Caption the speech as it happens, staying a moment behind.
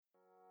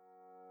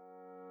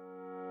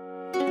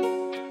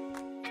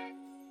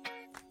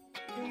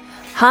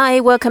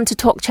Hi, welcome to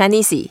Talk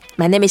Chinese.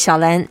 My name is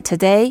ShaoLan.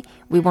 Today,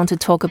 we want to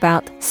talk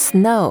about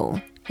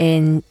snow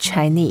in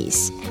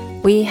Chinese.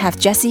 We have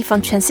Jesse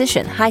from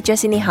Transition. Hi,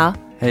 Jesse, 你好.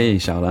 Hey,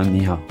 ShaoLan,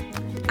 你好.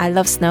 I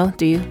love snow.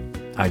 Do you?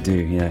 I do,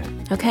 yeah.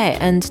 Okay,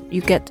 and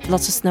you get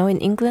lots of snow in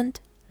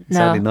England? No.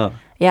 Sadly not.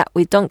 Yeah,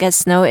 we don't get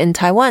snow in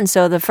Taiwan.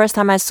 So the first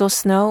time I saw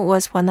snow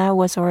was when I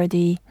was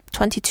already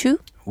 22.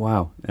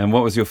 Wow. And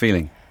what was your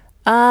feeling?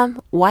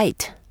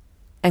 White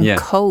and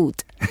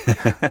cold.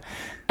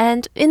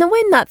 And in a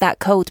way, not that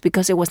cold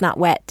because it was not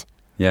wet.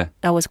 Yeah.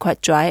 That was quite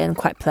dry and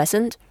quite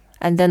pleasant.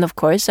 And then, of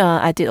course,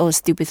 I did all the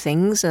stupid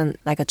things and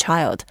like a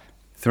child.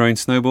 Throwing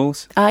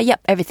snowballs?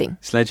 Yep, everything.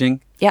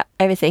 Sledging? Yeah,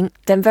 everything.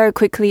 Then very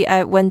quickly,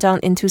 I went down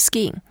into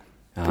skiing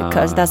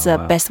because that's the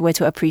best way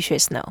to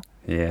appreciate snow.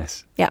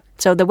 Yes. Yeah.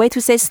 So the way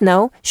to say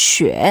snow,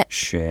 雪.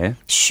 雪.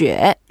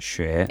 雪.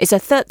 雪. It's a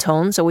third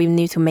tone, so we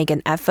need to make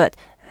an effort.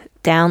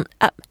 Down,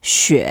 up,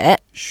 雪.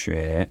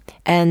 雪.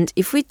 And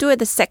if we do it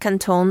the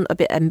second tone, a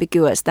bit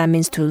ambiguous, that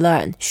means to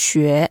learn.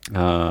 学.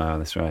 Ah,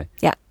 that's right.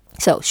 Yeah.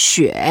 So,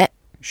 雪.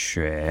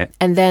 雪.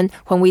 And then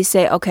when we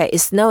say, okay,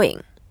 it's snowing,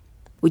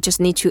 we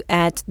just need to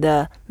add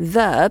the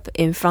verb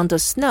in front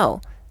of snow.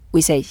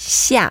 We say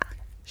下.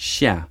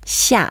 下.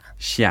 下.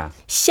 下.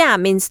 下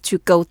means to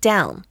go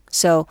down.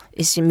 So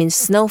it means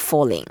snow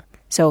falling.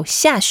 So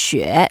下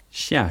雪.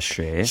 下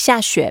雪. 下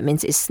雪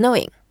means it's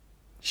snowing.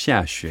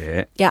 下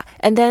雪. Yeah,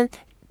 and then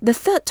the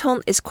third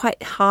tone is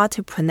quite hard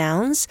to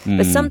pronounce,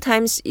 but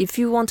sometimes if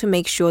you want to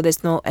make sure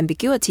there's no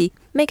ambiguity,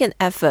 make an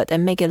effort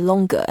and make it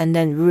longer and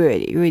then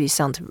really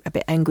sound a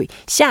bit angry.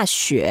 下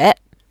雪.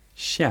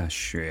 下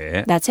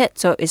雪. That's it.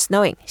 So it's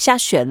snowing. 下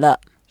雪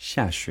了.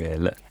 下雪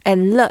了.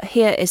 And 了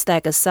here is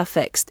like a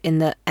suffix in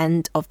the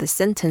end of the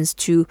sentence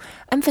to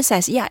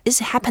emphasize, yeah, it's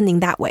happening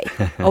that way.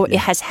 Or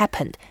it has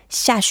happened.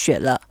 下雪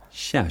了.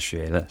 下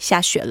雪了.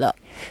 下雪了.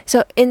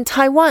 So in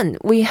Taiwan,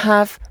 we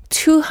have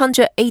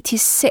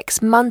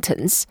 286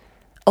 mountains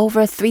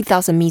over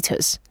 3,000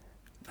 meters.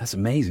 That's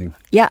amazing.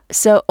 Yeah,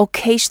 so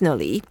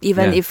occasionally,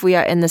 even if we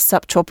are in a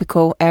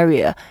subtropical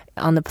area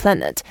on the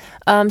planet,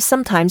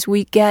 sometimes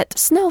we get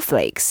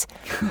snowflakes.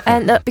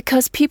 And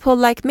because people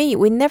like me,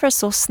 we never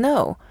saw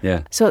snow.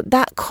 Yeah. So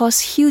that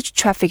caused huge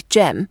traffic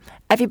jam.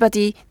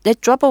 Everybody, they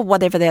drop off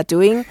whatever they're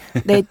doing.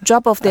 They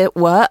drop off their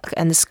work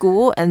and the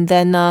school, and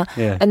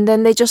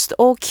then they just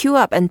all queue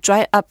up and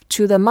drive up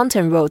to the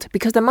mountain road.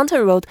 Because the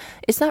mountain road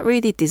is not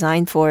really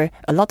designed for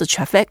a lot of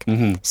traffic.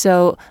 Mm-hmm.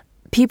 So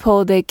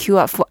people, they queue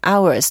up for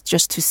hours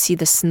just to see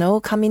the snow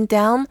coming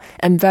down.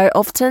 And very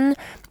often,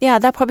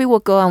 that probably will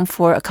go on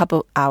for a couple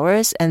of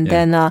hours and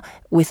then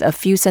with a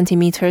few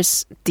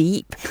centimeters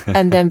deep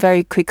and then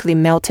very quickly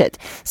melted.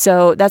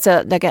 So that's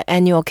like an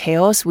annual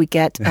chaos we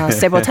get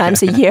several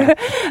times a year.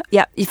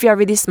 Yeah, if you are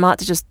really smart,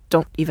 just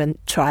don't even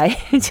try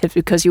just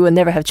because you will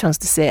never have a chance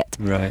to see it.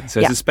 Right.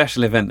 So it's a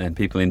special event then.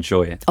 People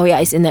enjoy it. Oh, yeah.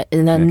 It's in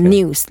the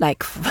news,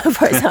 like,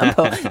 for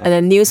example. And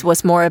the news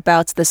was more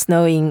about the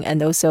snowing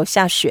and also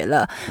下雪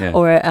了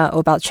or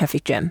about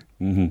traffic jam.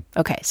 Mm-hmm.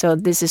 Okay, so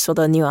this is sort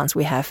of the nuance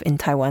we have in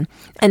Taiwan.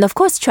 And of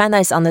course, China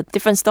is on a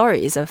different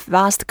story. It's a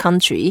vast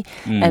country.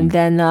 And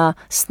then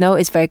snow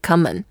is very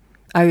common.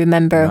 I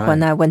remember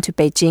when I went to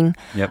Beijing,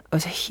 it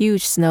was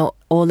huge snow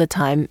all the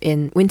time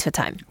in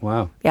wintertime.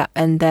 Wow. Yeah,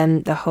 and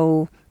then the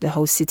whole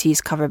city is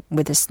covered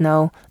with the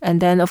snow. And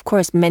then, of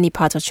course, many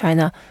parts of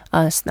China,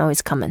 snow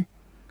is common.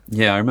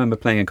 Yeah, I remember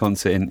playing a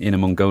concert in Inner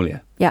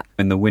Mongolia. Yeah.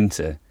 In the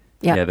winter.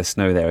 Yeah, the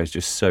snow there is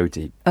just so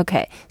deep.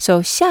 Okay,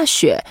 so 下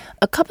雪,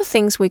 a couple of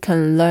things we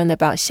can learn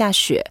about 下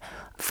雪.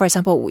 For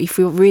example, if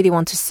we really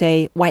want to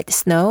say white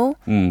snow,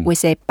 we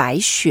say 白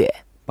雪.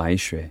 白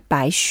雪.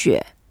 白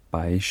雪.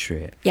 白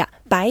雪. Yeah,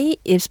 白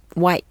is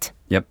white.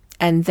 Yep.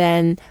 And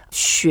then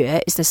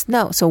雪 is the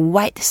snow. So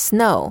white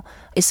snow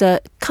is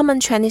a common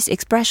Chinese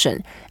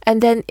expression.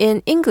 And then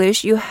in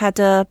English, you had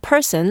a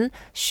person,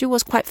 she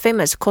was quite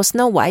famous, called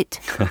Snow White.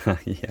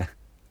 Yeah.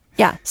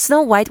 Yeah,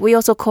 Snow White, we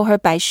also call her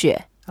白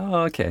雪.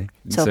 Oh, okay.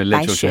 So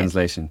literal 白雪.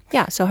 translation.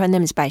 Yeah, so her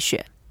name is 白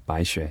雪.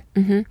 白雪.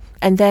 Mm-hmm.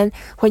 And then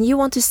when you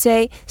want to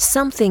say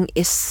something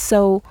is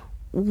so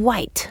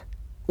white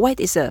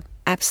is a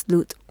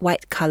absolute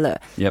white color.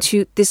 Yep.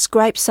 To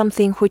describe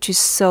something which is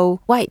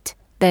so white,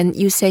 then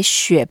you say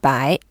雪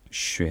白.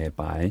 雪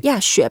白. Yeah,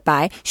 雪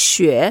白.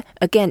 雪,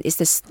 again, is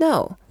the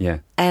snow. Yeah.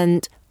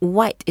 And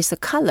white is the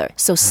color.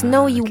 So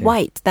snowy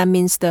white, that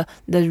means the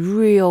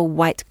real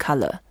white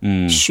color.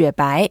 雪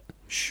白.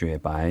 雪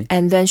白.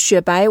 And then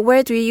雪白,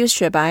 where do you use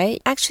雪白?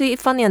 Actually,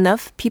 funny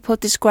enough, people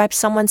describe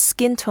someone's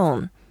skin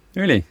tone.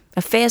 Really?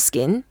 A fair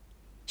skin,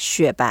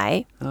 雪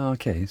白. Oh,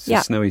 okay.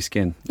 So snowy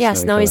skin. Yeah,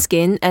 snowy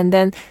skin. And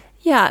then,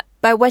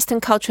 by Western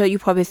culture, you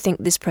probably think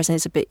this person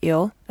is a bit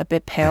ill, a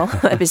bit pale,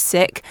 a bit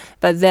sick.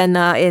 But then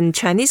in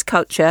Chinese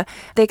culture,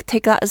 they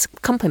take that as a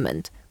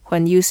compliment.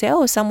 When you say,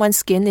 someone's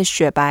skin is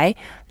雪白,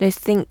 they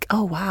think,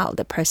 oh, wow,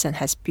 the person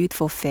has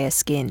beautiful fair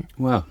skin.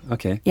 Wow,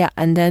 okay. Yeah,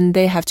 and then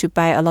they have to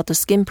buy a lot of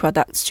skin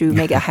products to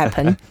make it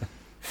happen.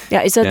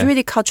 Yeah, it's a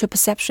really cultural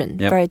perception,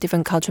 very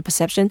different cultural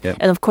perception.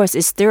 And of course,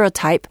 it's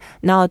stereotype.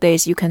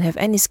 Nowadays, you can have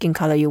any skin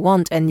color you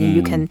want, and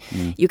you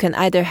can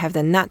either have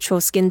the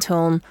natural skin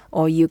tone,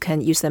 or you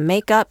can use the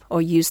makeup,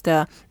 or use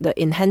the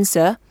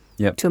enhancer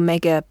to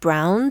make it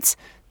browns,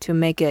 to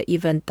make it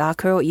even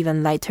darker or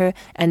even lighter.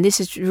 And this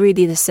is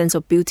really the sense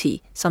of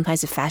beauty,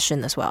 sometimes the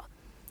fashion as well.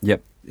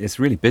 Yep, it's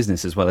really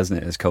business as well, isn't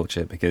it, as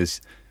culture?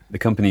 Because the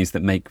companies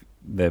that make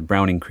the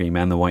browning cream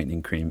and the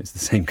whitening cream, it's the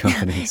same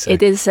company. So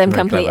it is the same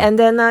company. Clever. And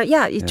then,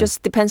 it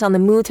just depends on the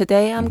mood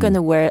today. I'm going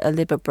to wear a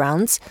little bit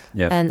browns.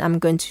 And I'm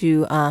going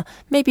to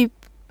maybe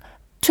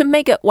to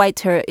make it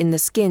whiter in the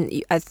skin.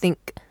 I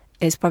think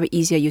it's probably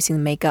easier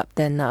using makeup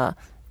than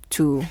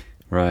to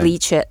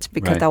bleach it,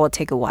 because that will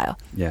take a while.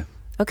 Yeah.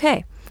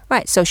 Okay.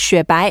 Right. So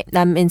雪白,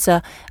 that means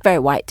very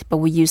white, but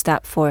we use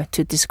that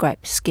to describe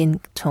skin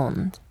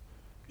tone.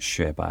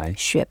 雪白.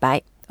 雪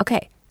白.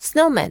 Okay.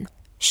 Snowman.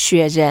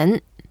 雪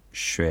人.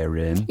 雪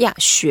人. Yeah,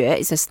 雪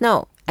is a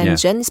snow, and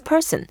人 is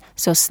person.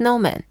 So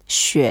snowman,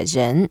 雪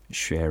人.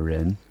 雪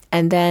人.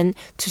 And then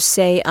to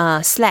say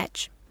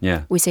sledge,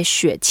 we say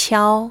雪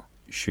橇.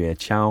 雪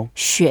橇.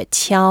 雪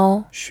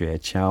橇. 雪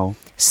橇.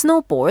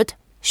 Snowboard,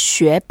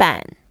 雪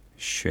板.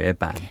 雪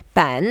板.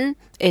 板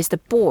is the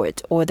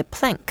board or the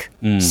plank.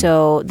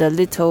 So the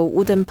little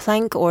wooden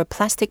plank or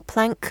plastic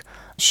plank,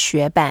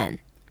 雪板.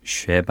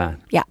 雪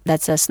板. Yeah,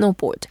 that's a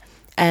snowboard.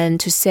 And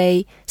to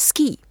say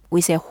ski,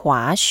 we say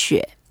滑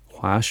雪.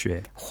 滑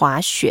雪. 滑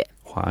雪.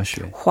 滑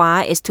雪.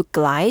 滑 is to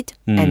glide,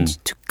 and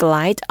to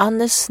glide on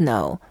the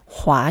snow.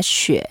 滑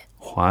雪.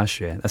 滑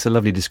雪. That's a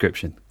lovely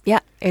description.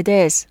 Yeah, it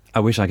is. I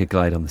wish I could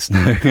glide on the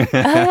snow.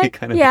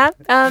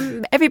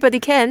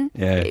 Everybody can.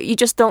 Yeah. You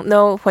just don't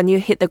know when you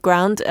hit the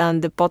ground on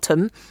the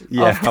bottom.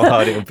 Yeah, how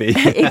hard it will be.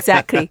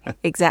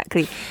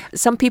 Exactly.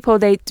 Some people,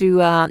 they do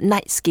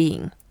night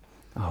skiing.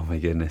 Oh my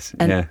goodness.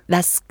 And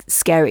that's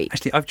scary.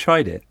 Actually, I've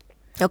tried it.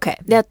 Okay.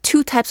 There are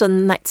two types of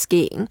night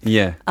skiing.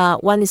 Yeah.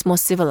 One is more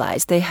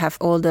civilized. They have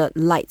all the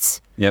lights,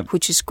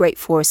 which is great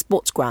for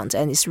sports grounds,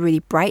 and it's really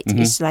bright.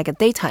 It's like a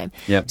daytime.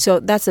 So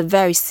that's a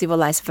very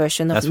civilized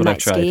version of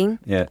night skiing.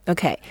 Yeah.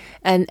 Okay.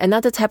 And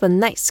another type of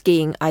night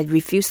skiing, I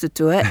refuse to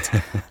do it.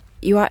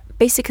 You are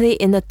basically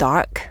in the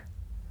dark.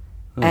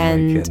 Oh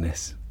my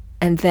goodness.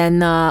 And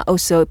then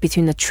also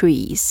between the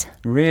trees.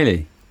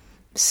 Really?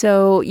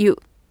 So you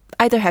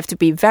either have to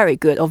be very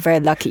good or very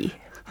lucky.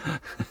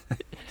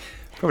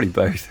 Probably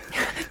both.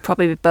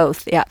 Probably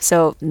both, yeah.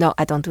 So, no,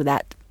 I don't do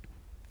that.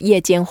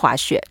 夜间滑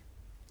雪.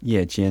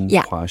 夜间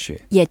滑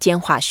雪. 夜间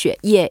滑雪.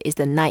 夜 is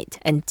the night,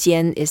 and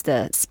间 is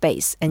the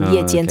space. And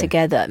夜间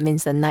together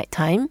means the night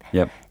time.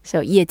 Yep.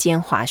 So, 夜间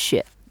滑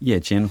雪. 夜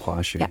间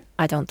滑雪. Yeah,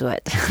 I don't do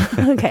it.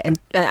 Okay, and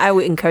I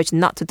would encourage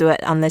not to do it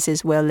unless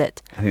it's well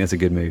lit. I think that's a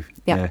good move.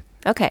 Yeah.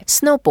 Okay,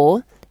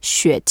 snowball.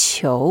 雪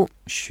球.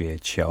 雪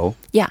球.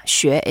 Yeah,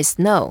 雪 is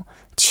snow.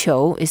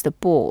 球 is the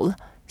ball.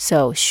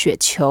 So, 雪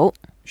球.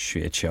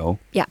 雪球.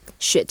 Yeah,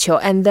 雪球.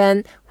 And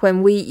then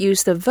when we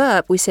use the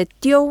verb, we say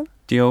丢.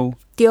 丢.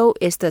 丢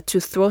is the to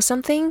throw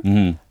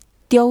something.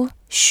 丢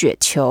雪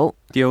球.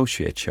 丢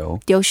雪球.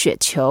 丢雪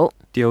球.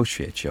 丢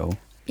雪球.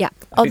 Yeah.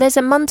 Oh, there's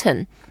a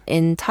mountain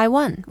in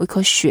Taiwan. We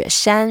call 雪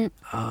山.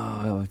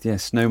 Oh, yeah,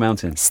 snow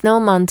mountain. Snow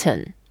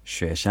mountain.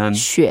 雪山.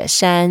 雪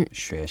山.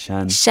 雪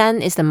山.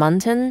 山 is the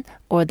mountain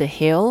or the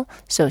hill.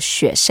 So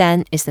雪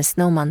山 is the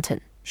snow mountain.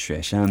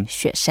 雪山.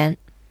 雪山.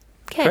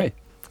 Okay. Great.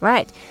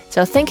 Right.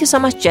 So thank you so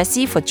much,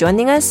 Jesse, for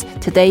joining us.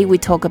 Today we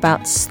talk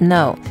about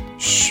snow,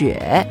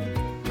 雪.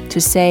 To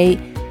say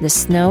the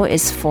snow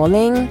is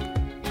falling,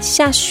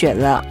 下雪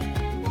了.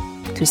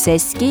 To say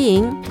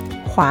skiing,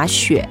 滑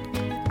雪.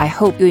 I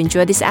hope you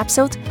enjoyed this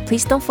episode.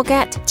 Please don't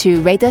forget to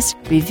rate us,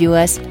 review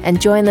us, and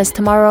join us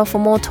tomorrow for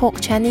more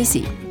Talk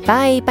Chinese.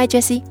 Bye. Bye,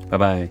 Jesse.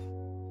 Bye-bye.